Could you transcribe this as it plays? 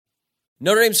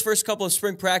Notre Dame's first couple of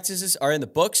spring practices are in the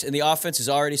books, and the offense is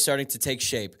already starting to take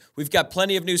shape. We've got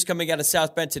plenty of news coming out of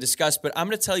South Bend to discuss, but I'm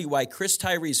going to tell you why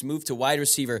Tyree's move to wide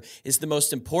receiver is the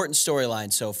most important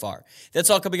storyline so far. That's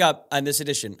all coming up on this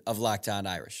edition of Locked On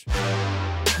Irish.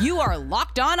 You are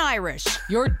Locked On Irish,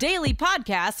 your daily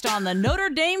podcast on the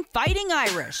Notre Dame Fighting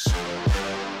Irish.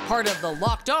 Part of the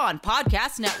Locked On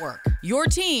Podcast Network, your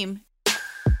team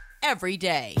every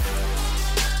day.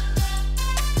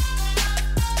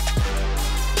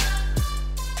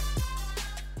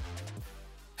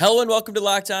 Hello and welcome to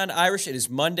Locked On Irish. It is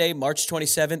Monday, March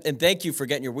 27th, and thank you for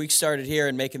getting your week started here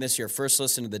and making this your first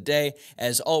listen of the day.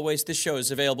 As always, this show is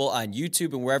available on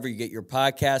YouTube and wherever you get your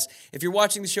podcasts. If you're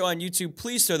watching the show on YouTube,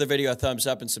 please throw the video a thumbs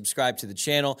up and subscribe to the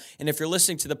channel. And if you're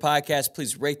listening to the podcast,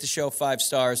 please rate the show 5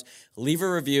 stars, leave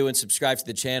a review, and subscribe to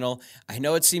the channel. I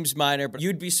know it seems minor, but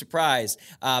you'd be surprised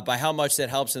by how much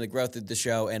that helps in the growth of the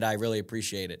show, and I really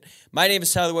appreciate it. My name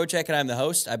is Tyler Wojcik, and I'm the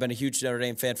host. I've been a huge Notre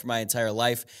Dame fan for my entire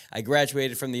life. I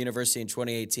graduated from the university in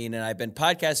 2018, and I've been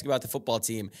podcasting about the football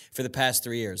team for the past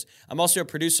 3 years. I'm also a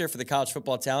producer for the college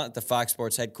football talent at the Fox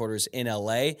Sports headquarters in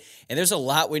LA, and there's a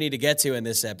lot we need to get to in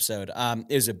this episode.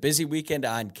 It was a busy weekend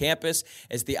on campus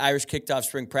as the Irish kicked off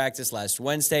spring practice last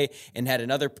Wednesday and had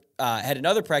another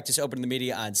practice open to the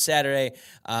media on Saturday.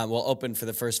 Open for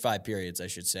the first 5 periods, I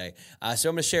should say. So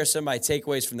I'm going to share some of my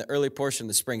takeaways from the early portion of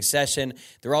the spring session.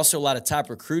 There are also a lot of top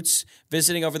recruits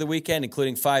visiting over the weekend,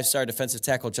 including 5-star defensive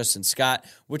tackle Justin Scott,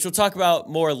 which we'll talk about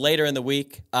more later in the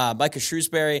week. Micah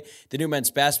Shrewsbury, the new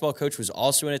men's basketball coach, was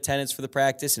also in attendance for the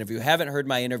practice. And if you haven't heard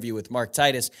my interview with Mark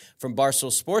Titus from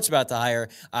Barstool Sports about the hire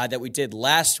that we did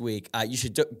last week, you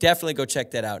should definitely go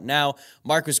check that out now.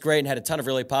 Mark was great and had a ton of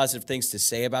really positive things to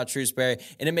say about Shrewsbury,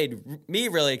 and it made me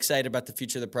really excited about the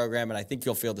future of the program, and I think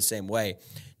you'll feel the same way.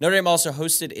 Notre Dame also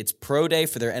hosted its Pro Day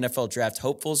for their NFL Draft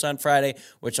hopefuls on Friday,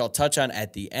 which I'll touch on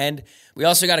at the end. We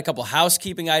also got a couple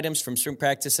housekeeping items from spring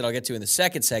practice that I'll get to in the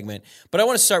second segment, but I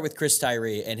want to start with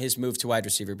Tyree and his move to wide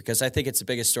receiver because I think it's the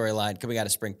biggest storyline coming out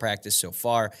of spring practice so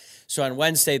far. So on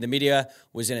Wednesday, the media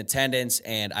was in attendance,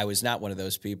 and I was not one of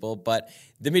those people, but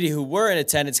the media who were in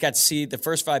attendance got to see the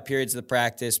first 5 periods of the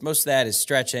practice. Most of that is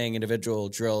stretching, individual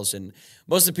drills, and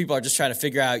most of the people are just trying to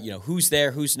figure out, who's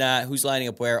there, who's not, who's lining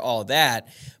up where, all that.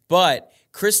 But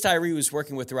Tyree was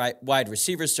working with the wide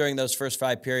receivers during those first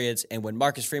 5 periods, and when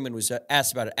Marcus Freeman was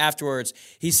asked about it afterwards,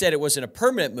 he said it wasn't a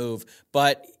permanent move,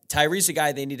 but Tyree's a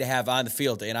guy they need to have on the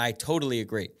field, and I totally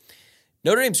agree.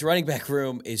 Notre Dame's running back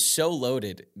room is so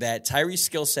loaded that Tyree's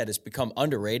skill set has become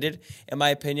underrated, in my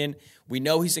opinion. We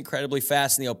know he's incredibly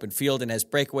fast in the open field and has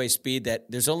breakaway speed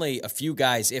that there's only a few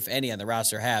guys, if any, on the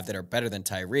roster have that are better than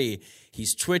Tyree.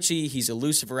 He's twitchy, he's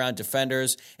elusive around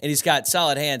defenders, and he's got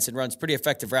solid hands and runs pretty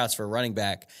effective routes for a running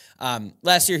back.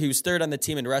 Last year, he was 3rd on the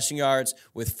team in rushing yards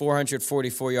with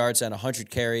 444 yards on 100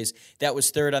 carries. That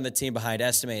was 3rd on the team behind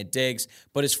Estime and Diggs,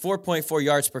 but his 4.4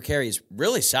 yards per carry is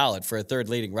really solid for a 3rd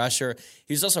leading rusher.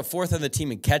 He was also 4th on the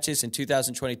team in catches in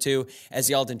 2022 as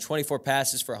he hauled in 24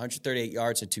 passes for 138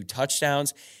 yards and 2 touchdowns.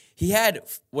 He had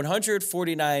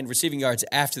 149 receiving yards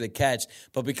after the catch,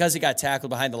 but because he got tackled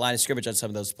behind the line of scrimmage on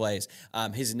some of those plays,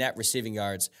 his net receiving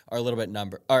yards are a little bit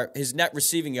is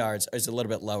a little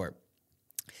bit lower.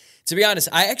 To be honest,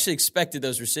 I actually expected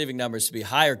those receiving numbers to be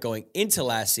higher going into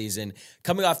last season,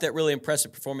 coming off that really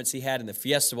impressive performance he had in the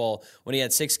Fiesta Bowl when he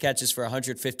had 6 catches for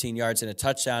 115 yards and a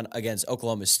touchdown against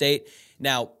Oklahoma State.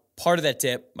 Now, part of that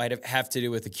dip might have to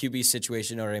do with the QB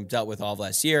situation Notre Dame dealt with all of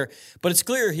last year, but it's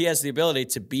clear he has the ability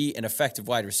to be an effective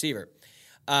wide receiver.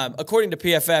 According to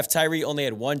PFF, Tyree only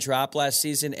had 1 drop last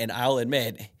season, and I'll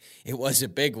admit it was a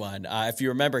big one. If you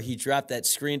remember, he dropped that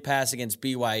screen pass against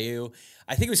BYU.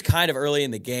 I think it was kind of early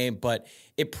in the game, but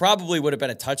it probably would have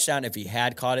been a touchdown if he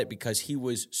had caught it because he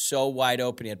was so wide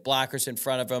open. He had blockers in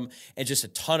front of him and just a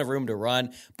ton of room to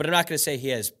run. But I'm not going to say he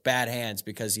has bad hands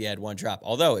because he had 1 drop,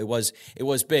 although it was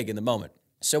big in the moment.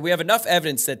 So we have enough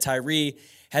evidence that Tyree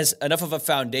has enough of a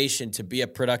foundation to be a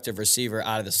productive receiver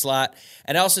out of the slot.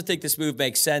 And I also think this move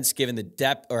makes sense given the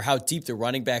depth or how deep the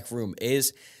running back room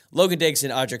is. Logan Diggs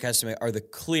and Audric Estime are the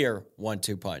clear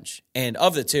 1-2 punch. And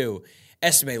of the two,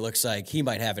 Estime looks like he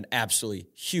might have an absolutely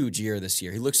huge year this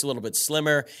year. He looks a little bit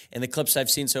slimmer in the clips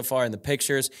I've seen so far in the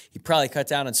pictures. He probably cut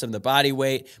down on some of the body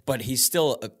weight, but he's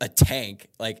still a tank.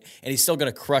 And he's still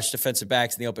going to crush defensive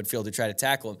backs in the open field to try to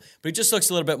tackle him. But he just looks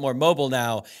a little bit more mobile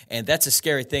now, and that's a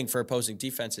scary thing for opposing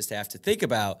defenses to have to think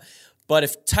about. But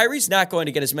if Tyree's not going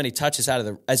to get as many touches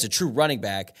as a true running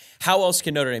back, how else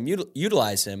can Notre Dame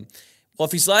utilize him? Well,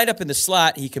 if he's lined up in the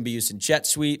slot, he can be used in jet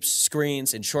sweeps,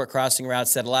 screens, and short crossing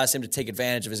routes that allows him to take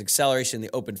advantage of his acceleration in the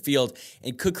open field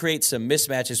and could create some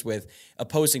mismatches with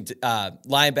opposing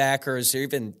linebackers or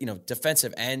even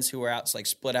defensive ends who are out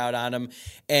split out on him.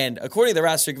 And according to the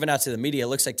roster given out to the media, it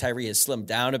looks like Tyree has slimmed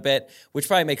down a bit, which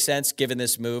probably makes sense given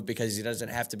this move because he doesn't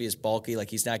have to be as bulky.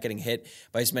 Like he's not getting hit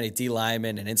by as many D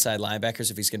linemen and inside linebackers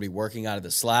if he's going to be working out of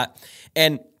the slot.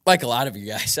 And like a lot of you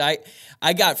guys,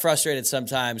 I got frustrated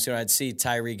sometimes when I'd see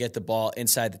Tyree get the ball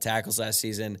inside the tackles last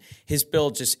season. His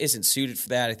build just isn't suited for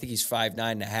that. I think he's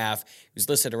 5'9.5". He was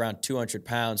listed around 200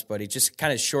 pounds, but he just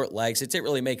kind of short legs. It didn't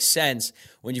really make sense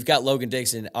when you've got Logan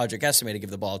Diggs and Audric Estime to give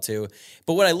the ball to.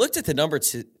 But when I looked at the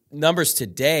numbers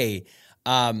today,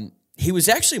 he was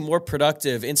actually more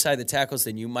productive inside the tackles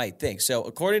than you might think. So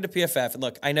according to PFF, and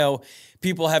look, I know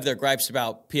people have their gripes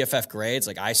about PFF grades.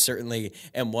 Like I certainly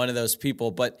am one of those people,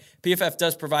 but PFF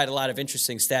does provide a lot of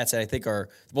interesting stats that I think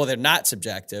they're not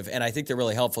subjective, and I think they're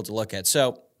really helpful to look at.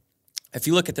 So if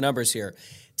you look at the numbers here,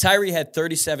 Tyree had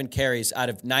 37 carries out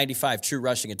of 95 true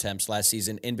rushing attempts last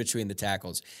season in between the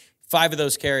tackles. 5 of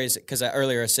those carries, because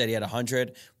earlier I said he had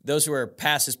 100, those were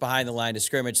passes behind the line of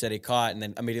scrimmage that he caught and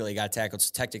then immediately got tackled.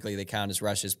 So technically they count as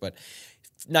rushes, but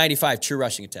 95 true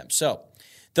rushing attempts. So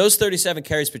those 37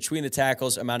 carries between the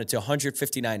tackles amounted to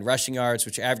 159 rushing yards,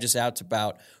 which averages out to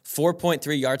about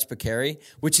 4.3 yards per carry,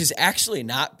 which is actually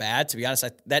not bad. To be honest,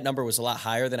 that number was a lot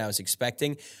higher than I was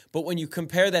expecting. But when you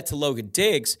compare that to Logan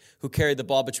Diggs, who carried the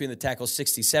ball between the tackles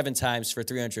 67 times for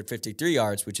 353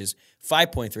 yards, which is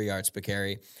 5.3 yards per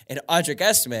carry, and Audric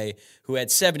Estime, who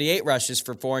had 78 rushes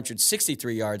for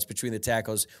 463 yards between the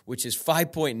tackles, which is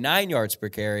 5.9 yards per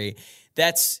carry,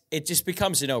 it just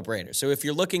becomes a no-brainer. So if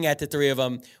you're looking at the three of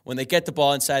them, when they get the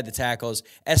ball inside the tackles,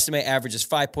 Estime averages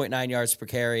 5.9 yards per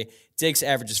carry, Diggs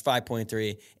averages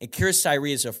 5.3, and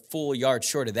Tyree is a full yard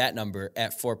short of that number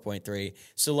at 4.3.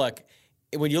 So look,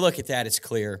 when you look at that, it's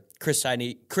clear Chris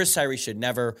Tyree should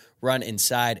never run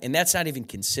inside, and that's not even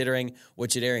considering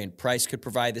what Jadarian Price could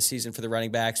provide this season for the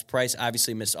running backs. Price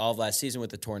obviously missed all of last season with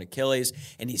the torn Achilles,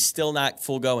 and he's still not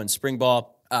full go in spring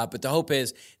ball. But the hope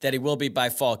is that he will be by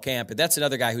fall camp. And that's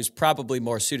another guy who's probably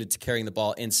more suited to carrying the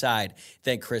ball inside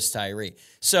than Chris Tyree.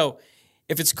 So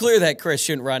if it's clear that Chris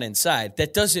shouldn't run inside,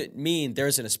 that doesn't mean there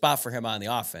isn't a spot for him on the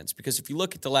offense. Because if you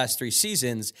look at the last 3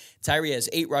 seasons, Tyree has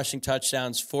 8 rushing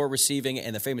touchdowns, 4 receiving,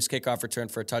 and the famous kickoff return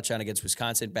for a touchdown against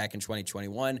Wisconsin back in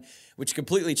 2021, which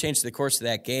completely changed the course of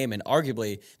that game and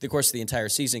arguably the course of the entire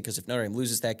season. Because if Notre Dame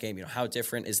loses that game, how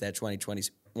different is that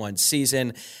 2021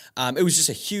 season? It was just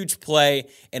a huge play,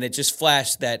 and it just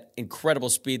flashed that incredible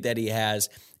speed that he has.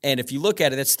 And if you look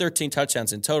at it, that's 13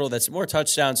 touchdowns in total. That's more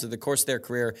touchdowns through the course of their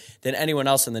career than anyone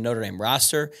else on the Notre Dame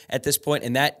roster at this point,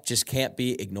 and that just can't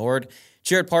be ignored.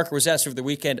 Jared Parker was asked over the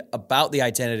weekend about the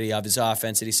identity of his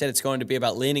offense, and he said it's going to be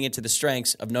about leaning into the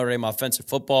strengths of Notre Dame offensive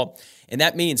football, and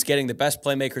that means getting the best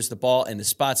playmakers the ball in the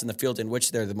spots in the field in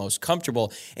which they're the most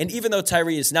comfortable. And even though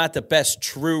Tyree is not the best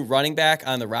true running back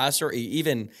on the roster, or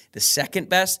even the second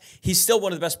best, he's still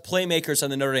one of the best playmakers on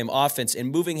the Notre Dame offense,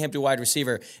 and moving him to wide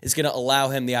receiver is going to allow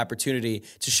him the opportunity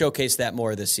to showcase that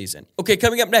more this season. Okay,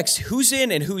 coming up next, who's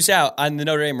in and who's out on the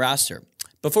Notre Dame roster?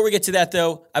 Before we get to that,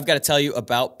 though, I've got to tell you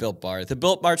about Built Bar. The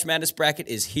Built March Madness bracket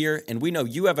is here, and we know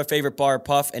you have a favorite bar or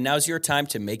puff, and now's your time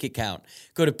to make it count.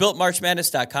 Go to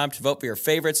BuiltMarchMadness.com to vote for your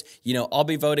favorites. I'll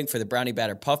be voting for the Brownie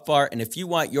Batter Puff Bar, and if you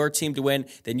want your team to win,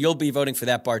 then you'll be voting for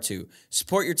that bar too.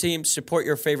 Support your team, support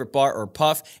your favorite bar or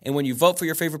puff, and when you vote for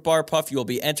your favorite bar or puff, you will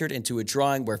be entered into a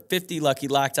drawing where 50 lucky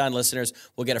Locked On listeners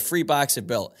will get a free box of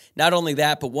Built. Not only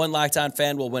that, but one Locked On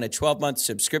fan will win a 12-month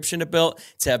subscription to Built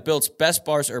to have Built's best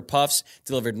bars or puffs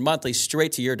delivered monthly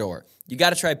straight to your door. You got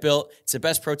to try Built. It's the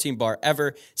best protein bar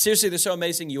ever. Seriously, they're so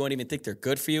amazing you won't even think they're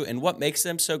good for you. And what makes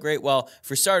them so great? Well,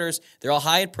 for starters, they're all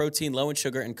high in protein, low in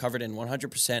sugar, and covered in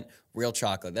 100% real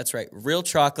chocolate. That's right, real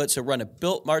chocolate. So run to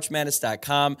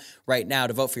BuiltMarchMadness.com right now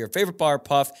to vote for your favorite bar or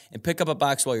puff and pick up a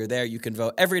box while you're there. You can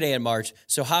vote every day in March,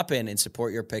 so hop in and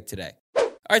support your pick today.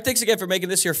 All right, thanks again for making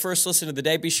this your first listen of the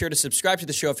day. Be sure to subscribe to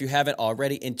the show if you haven't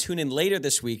already, and tune in later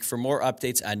this week for more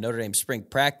updates on Notre Dame spring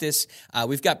practice.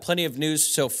 We've got plenty of news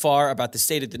so far about the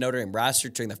state of the Notre Dame roster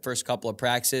during the first couple of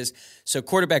practices. So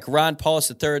quarterback Ron Paulus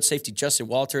III, safety Justin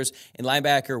Walters, and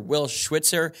linebacker Will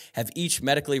Schwitzer have each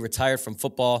medically retired from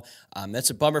football.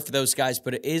 That's a bummer for those guys,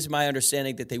 but it is my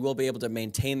understanding that they will be able to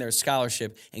maintain their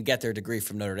scholarship and get their degree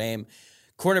from Notre Dame.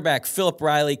 Cornerback Philip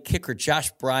Riley, kicker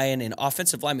Josh Bryan, and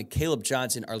offensive lineman Caleb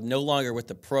Johnson are no longer with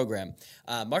the program.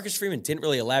 Marcus Freeman didn't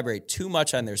really elaborate too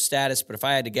much on their status, but if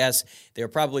I had to guess, they were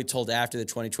probably told after the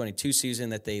 2022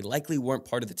 season that they likely weren't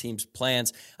part of the team's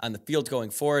plans on the field going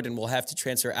forward and will have to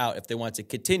transfer out if they want to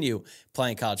continue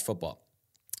playing college football.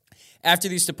 After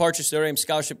these departures, Notre Dame's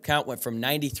scholarship count went from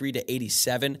 93 to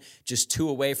 87, just 2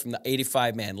 away from the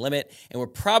 85-man limit, and we're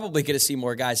probably going to see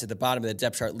more guys at the bottom of the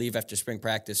depth chart leave after spring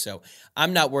practice, so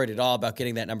I'm not worried at all about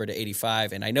getting that number to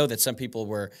 85, and I know that some people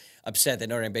were upset that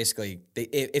Notre Dame basically,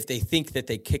 if they think that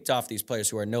they kicked off these players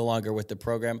who are no longer with the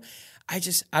program, I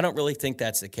don't really think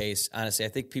that's the case, honestly. I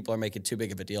think people are making too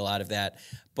big of a deal out of that,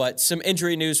 but some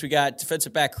injury news. We got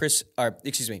defensive back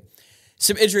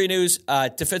Some injury news,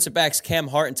 defensive backs Cam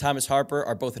Hart and Thomas Harper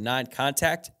are both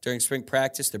non-contact during spring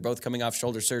practice. They're both coming off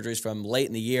shoulder surgeries from late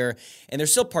in the year, and they're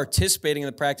still participating in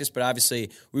the practice, but obviously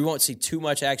we won't see too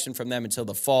much action from them until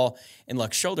the fall. And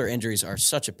look, shoulder injuries are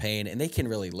such a pain, and they can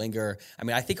really linger. I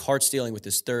mean, I think Hart's dealing with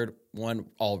his third one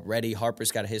already.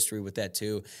 Harper's got a history with that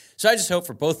too. So I just hope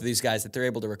for both of these guys that they're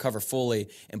able to recover fully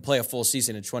and play a full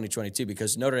season in 2022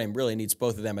 because Notre Dame really needs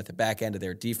both of them at the back end of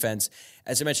their defense.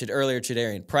 As I mentioned earlier,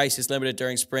 Jadarian Price is limited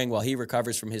during spring while he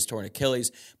recovers from his torn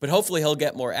Achilles, but hopefully he'll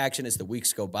get more action as the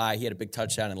weeks go by. He had a big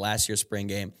touchdown in last year's spring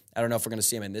game. I don't know if we're going to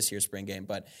see him in this year's spring game,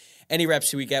 but any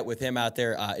reps we get with him out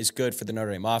there is good for the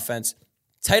Notre Dame offense.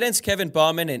 Tight ends Kevin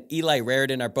Bauman and Eli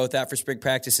Raridan are both out for spring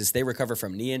practice as they recover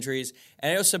from knee injuries.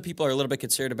 And I know some people are a little bit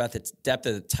concerned about the depth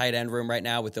of the tight end room right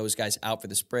now with those guys out for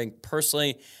the spring.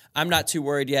 Personally, I'm not too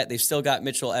worried yet. They've still got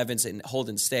Mitchell Evans and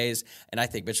Holden Stays, and I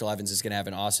think Mitchell Evans is going to have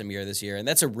an awesome year this year. And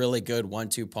that's a really good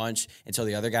 1-2 punch until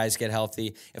the other guys get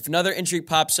healthy. If another injury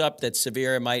pops up that's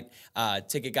severe, it might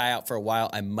take a guy out for a while.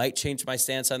 I might change my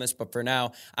stance on this, but for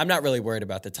now, I'm not really worried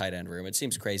about the tight end room. It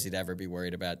seems crazy to ever be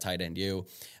worried about tight end U.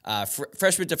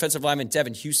 Freshman defensive lineman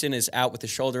Devin Houston is out with a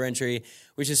shoulder injury,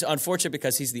 which is unfortunate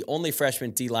because he's the only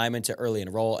freshman D lineman to early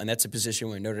enroll, and that's a position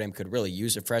where Notre Dame could really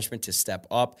use a freshman to step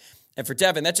up. And for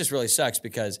Devin, that just really sucks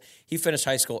because he finished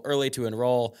high school early to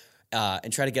enroll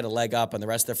and try to get a leg up on the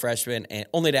rest of the freshmen, and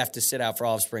only to have to sit out for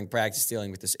all of spring practice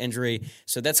dealing with this injury.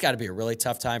 So that's got to be a really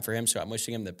tough time for him, so I'm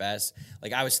wishing him the best.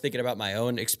 Like, I was thinking about my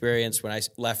own experience when I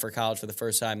left for college for the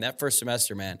first time. That first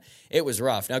semester, man, it was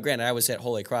rough. Now, granted, I was at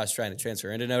Holy Cross trying to transfer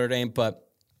into Notre Dame, but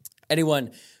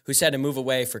anyone who's had to move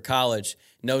away for college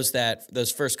knows that those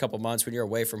first couple months when you're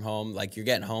away from home, like you're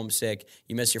getting homesick,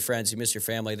 you miss your friends, you miss your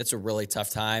family, that's a really tough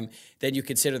time. Then you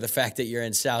consider the fact that you're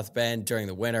in South Bend during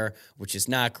the winter, which is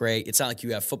not great. It's not like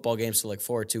you have football games to look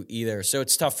forward to either. So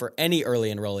it's tough for any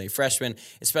early enrollee freshman,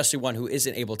 especially one who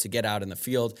isn't able to get out in the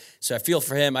field. So I feel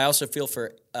for him. I also feel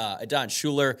for Adon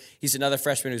Schuler. He's another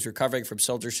freshman who's recovering from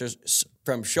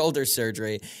shoulder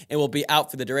surgery and will be out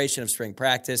for the duration of spring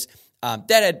practice.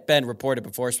 That had been reported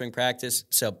before spring practice,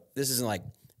 so this isn't like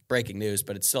breaking news,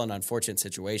 but it's still an unfortunate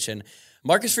situation.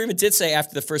 Marcus Freeman did say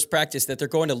after the first practice that they're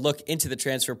going to look into the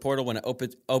transfer portal when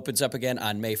it opens up again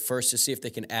on May 1st to see if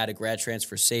they can add a grad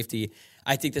transfer safety.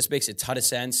 I think this makes a ton of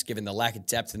sense given the lack of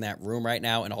depth in that room right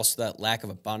now and also that lack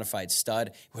of a bona fide stud.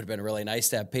 It would have been really nice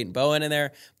to have Peyton Bowen in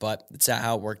there, but that's not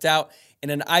how it worked out. In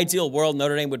an ideal world,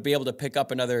 Notre Dame would be able to pick up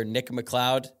another Nick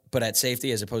McLeod, but at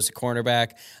safety as opposed to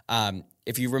cornerback.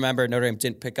 If you remember, Notre Dame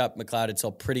didn't pick up McLeod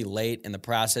until pretty late in the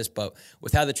process, but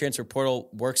with how the transfer portal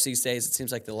works these days, it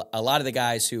seems like a lot of the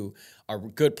guys who are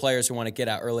good players who want to get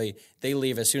out early, they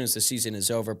leave as soon as the season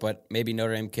is over, but maybe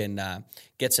Notre Dame can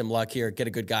get some luck here, get a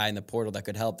good guy in the portal that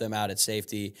could help them out at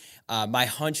safety. My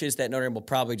hunch is that Notre Dame will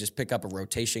probably just pick up a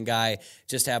rotation guy,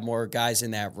 just have more guys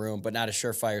in that room, but not a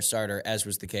surefire starter, as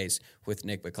was the case with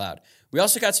Nick McLeod. We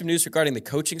also got some news regarding the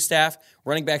coaching staff.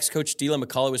 Running backs coach Dylan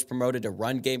McCullough was promoted to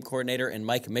run game coordinator, and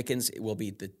Mike Mickens will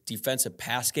be the defensive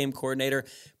pass game coordinator.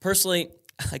 Personally,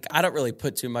 I don't really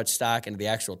put too much stock into the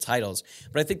actual titles,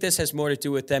 but I think this has more to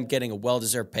do with them getting a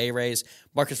well-deserved pay raise.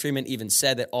 Marcus Freeman even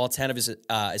said that all 10 of his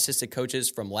assistant coaches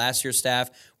from last year's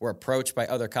staff were approached by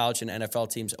other college and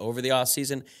NFL teams over the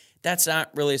offseason. That's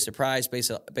not really a surprise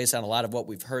based on a lot of what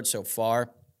we've heard so far.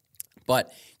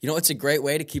 But, it's a great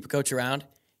way to keep a coach around.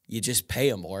 You just pay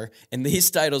him more, and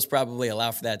these titles probably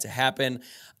allow for that to happen.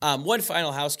 One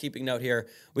final housekeeping note here.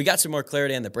 We got some more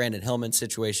clarity on the Brandon Hillman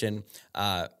situation.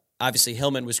 Obviously,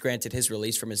 Hillman was granted his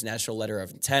release from his national letter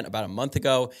of intent about a month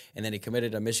ago, and then he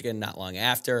committed to Michigan not long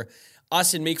after.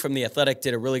 Austin Meek from The Athletic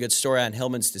did a really good story on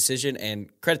Hillman's decision, and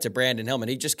credit to Brandon Hillman.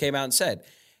 He just came out and said,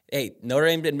 hey, Notre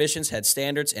Dame admissions had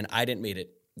standards, and I didn't meet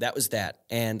it. That was that.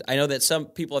 And I know that some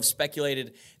people have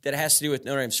speculated that it has to do with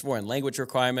Notre Dame's foreign language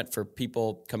requirement for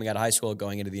people coming out of high school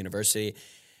going into the university.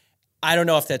 I don't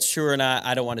know if that's true or not.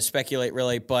 I don't want to speculate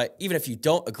really, but even if you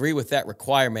don't agree with that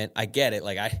requirement, I get it.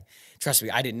 Trust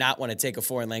me, I did not want to take a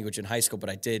foreign language in high school, but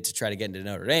I did to try to get into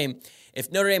Notre Dame.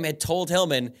 If Notre Dame had told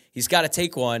Hillman he's got to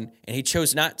take one and he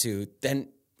chose not to, then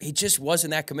he just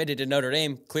wasn't that committed to Notre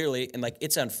Dame, clearly, and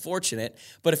it's unfortunate.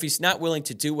 But if he's not willing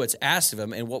to do what's asked of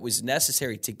him and what was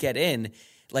necessary to get in,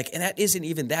 and that isn't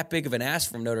even that big of an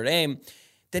ask from Notre Dame,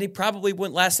 then he probably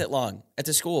wouldn't last that long at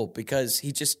the school because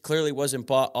he just clearly wasn't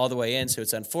bought all the way in. So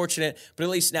it's unfortunate, but at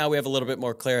least now we have a little bit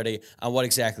more clarity on what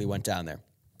exactly went down there.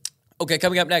 Okay,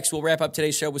 coming up next, we'll wrap up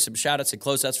today's show with some shout-outs and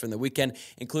closeouts from the weekend,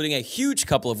 including a huge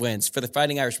couple of wins for the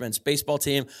Fighting Irish men's baseball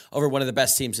team over one of the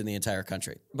best teams in the entire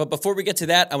country. But before we get to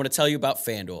that, I want to tell you about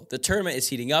FanDuel. The tournament is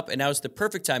heating up, and now is the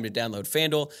perfect time to download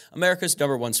FanDuel, America's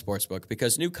 #1 sportsbook,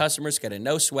 because new customers get a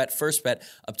no-sweat first bet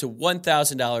up to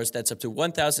 $1,000. That's up to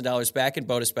 $1,000 back in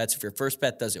bonus bets if your first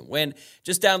bet doesn't win.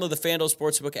 Just download the FanDuel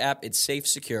Sportsbook app. It's safe,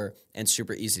 secure, and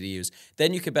super easy to use.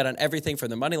 Then you can bet on everything from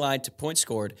the money line to points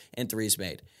scored and threes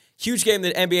made. Huge game in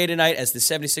the NBA tonight as the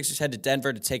 76ers head to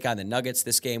Denver to take on the Nuggets.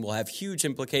 This game will have huge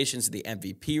implications in the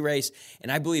MVP race,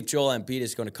 and I believe Joel Embiid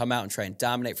is going to come out and try and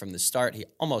dominate from the start. He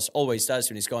almost always does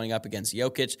when he's going up against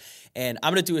Jokic, and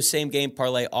I'm going to do a same-game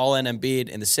parlay all in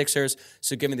Embiid and the Sixers,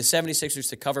 so give me the 76ers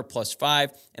to cover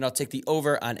 +5, and I'll take the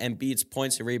over on Embiid's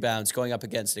points and rebounds going up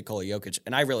against Nikola Jokic,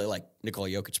 and I really like Nikola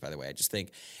Jokic, by the way. I just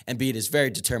think Embiid is very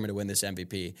determined to win this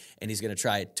MVP, and he's going to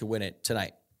try to win it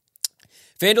tonight.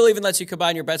 FanDuel even lets you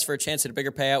combine your bets for a chance at a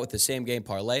bigger payout with the same game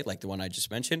parlay, like the one I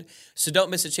just mentioned. So don't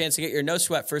miss a chance to get your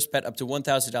no-sweat first bet up to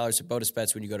 $1,000 in bonus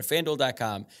bets when you go to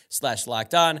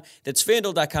FanDuel.com/lockedon. That's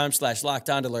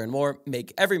FanDuel.com/lockedon to learn more.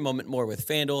 Make every moment more with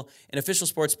FanDuel, an official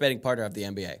sports betting partner of the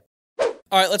NBA.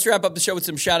 All right, let's wrap up the show with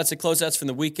some shout-outs and closeouts from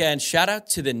the weekend. Shout-out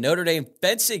to the Notre Dame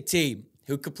fencing team,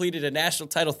 who completed a national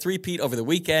title three-peat over the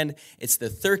weekend. It's the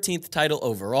 13th title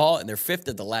overall and their 5th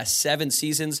of the last 7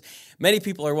 seasons. Many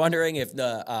people are wondering if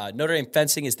the Notre Dame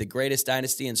fencing is the greatest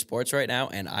dynasty in sports right now,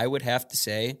 and I would have to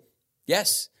say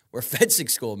yes. We're fencing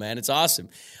school, man. It's awesome.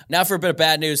 Now for a bit of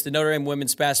bad news. The Notre Dame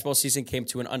women's basketball season came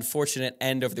to an unfortunate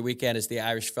end over the weekend as the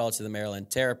Irish fell to the Maryland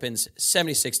Terrapins,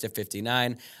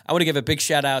 76-59. I want to give a big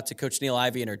shout out to Coach Neil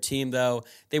Ivey and her team, though.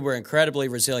 They were incredibly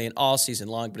resilient all season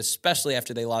long, but especially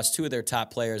after they lost 2 of their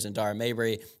top players in Dara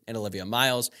Mabry and Olivia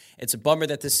Miles. It's a bummer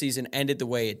that this season ended the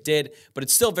way it did, but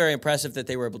it's still very impressive that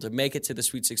they were able to make it to the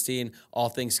Sweet 16, all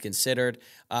things considered.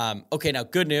 Okay, now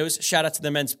good news. Shout out to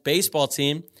the men's baseball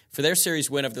team for their series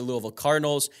win of the Louisville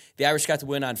Cardinals. The Irish got to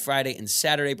win on Friday and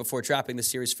Saturday before dropping the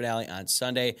series finale on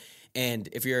Sunday. And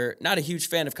if you're not a huge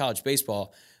fan of college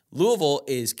baseball, Louisville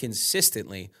is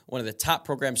consistently one of the top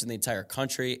programs in the entire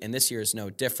country, and this year is no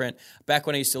different. Back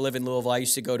when I used to live in Louisville, I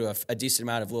used to go to a decent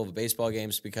amount of Louisville baseball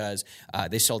games because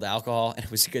they sold alcohol, and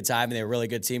it was a good time, and they were a really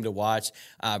good team to watch.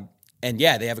 And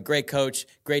yeah, they have a great coach,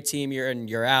 great team year in,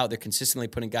 year out. They're consistently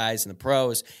putting guys in the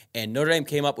pros. And Notre Dame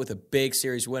came up with a big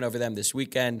series win over them this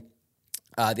weekend.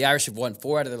 The Irish have won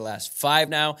 4 out of their last 5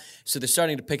 now, so they're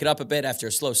starting to pick it up a bit after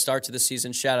a slow start to the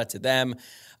season. Shout out to them.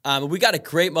 We got a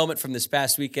great moment from this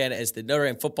past weekend as the Notre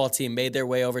Dame football team made their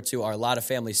way over to our Lotta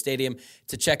Family Stadium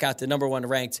to check out the #1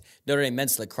 ranked Notre Dame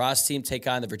men's lacrosse team take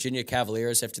on the Virginia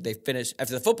Cavaliers after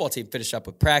the football team finished up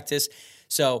with practice.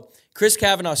 So Chris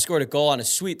Kavanaugh scored a goal on a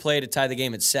sweet play to tie the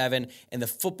game at 7, and the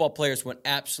football players went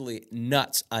absolutely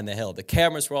nuts on the hill. The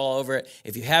cameras were all over it.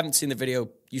 If you haven't seen the video,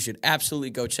 you should absolutely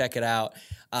go check it out.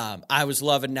 I was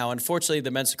loving it. Now, unfortunately,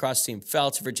 the men's lacrosse team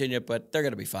fell to Virginia, but they're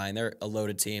going to be fine. They're a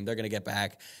loaded team. They're going to get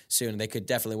back soon. They could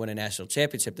definitely win a national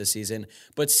championship this season.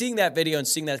 But seeing that video and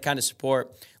seeing that kind of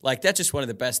support, that's just one of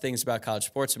the best things about college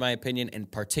sports, in my opinion, and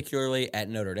particularly at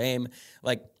Notre Dame.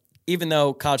 Even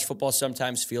though college football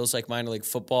sometimes feels like minor league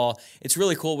football, it's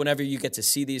really cool whenever you get to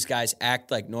see these guys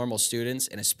act like normal students,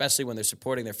 and especially when they're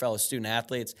supporting their fellow student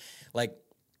athletes.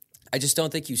 I just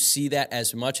don't think you see that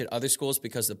as much at other schools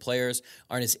because the players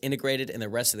aren't as integrated in the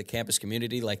rest of the campus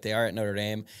community like they are at Notre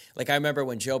Dame. I remember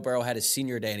when Joe Burrow had his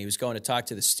senior day and he was going to talk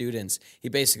to the students, he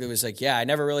basically was like, yeah, I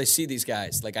never really see these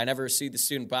guys. I never see the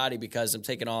student body because I'm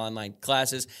taking all online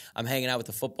classes. I'm hanging out with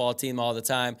the football team all the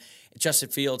time. Justin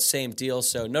Fields, same deal.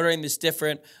 So Notre Dame is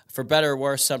different, for better or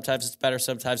worse. Sometimes it's better,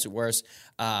 sometimes it's worse.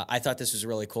 I thought this was a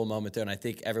really cool moment, though, and I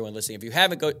think everyone listening, if you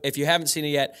haven't seen it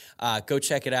yet, go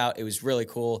check it out. It was really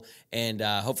cool, and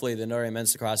hopefully the Notre Dame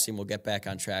men's lacrosse team will get back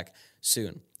on track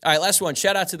soon. All right, last one.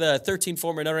 Shout out to the 13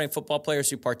 former Notre Dame football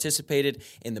players who participated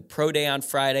in the pro day on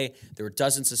Friday. There were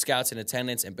dozens of scouts in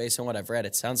attendance, and based on what I've read,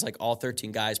 it sounds like all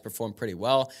 13 guys performed pretty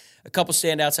well. A couple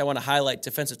standouts I want to highlight.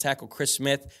 Defensive tackle Chris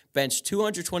Smith benched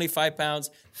 225 pounds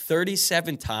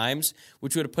 37 times,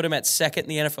 which would have put him at second in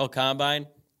the NFL Combine.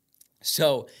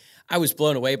 So I was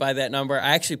blown away by that number.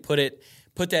 I actually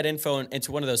put that info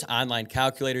into one of those online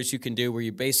calculators you can do where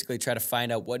you basically try to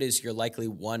find out what is your likely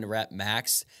 1 rep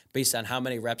max based on how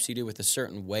many reps you do with a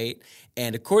certain weight.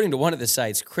 And according to one of the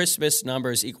sites, Chris Smith's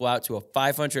numbers equal out to a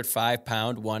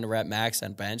 505-pound 1 rep max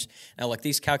on bench. Now, look,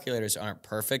 these calculators aren't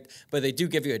perfect, but they do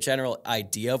give you a general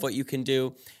idea of what you can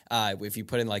do if you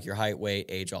put in like your height, weight,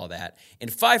 age, all that.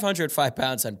 And 505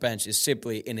 pounds on bench is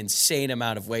simply an insane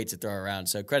amount of weight to throw around.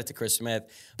 So credit to Chris Smith.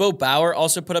 Bo Bauer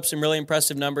also put up some really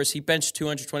impressive numbers. He benched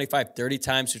 225 30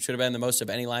 times, which would have been the most of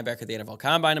any linebacker at the NFL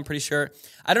Combine, I'm pretty sure.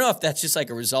 I don't know if that's just like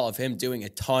a result of him doing a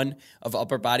ton of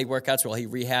upper body workouts while he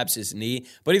rehabs his knee.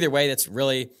 But either way, that's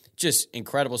really just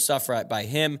incredible stuff by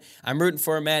him. I'm rooting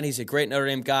for him, man. He's a great Notre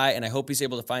Dame guy, and I hope he's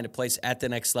able to find a place at the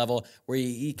next level where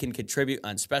he can contribute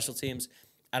on special teams.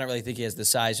 I don't really think he has the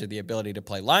size or the ability to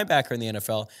play linebacker in the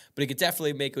NFL, but he could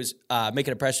definitely make an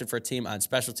impression for a team on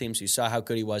special teams. You saw how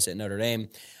good he was at Notre Dame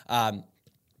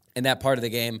in that part of the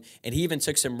game, and he even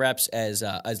took some reps as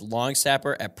long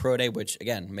snapper at Pro Day, which,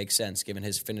 again, makes sense given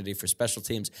his affinity for special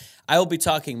teams. I will be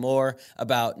talking more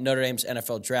about Notre Dame's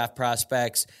NFL draft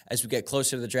prospects as we get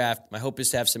closer to the draft. My hope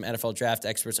is to have some NFL draft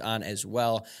experts on as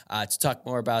well to talk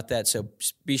more about that, so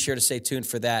be sure to stay tuned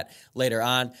for that later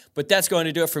on. But that's going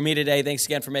to do it for me today. Thanks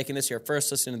again for making this your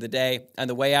first listen of the day. On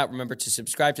the way out, remember to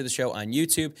subscribe to the show on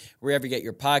YouTube, wherever you get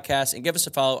your podcasts, and give us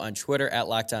a follow on Twitter at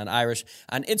Locked On Irish,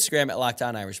 on Instagram at Locked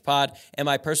On Irish Pod, and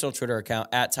my personal Twitter account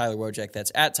at Tyler Wojciak.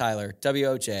 That's at Tyler,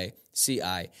 Wojciak.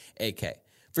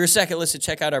 For your second listen,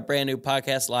 check out our brand new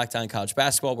podcast, Locked On College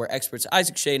Basketball, where experts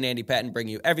Isaac Shea and Andy Patton bring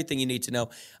you everything you need to know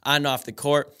on and off the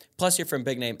court. Plus, hear from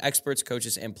big-name experts,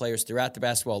 coaches, and players throughout the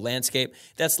basketball landscape.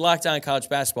 That's Locked On College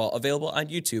Basketball, available on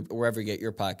YouTube or wherever you get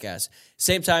your podcasts.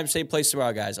 Same time, same place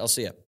tomorrow, guys. I'll see you.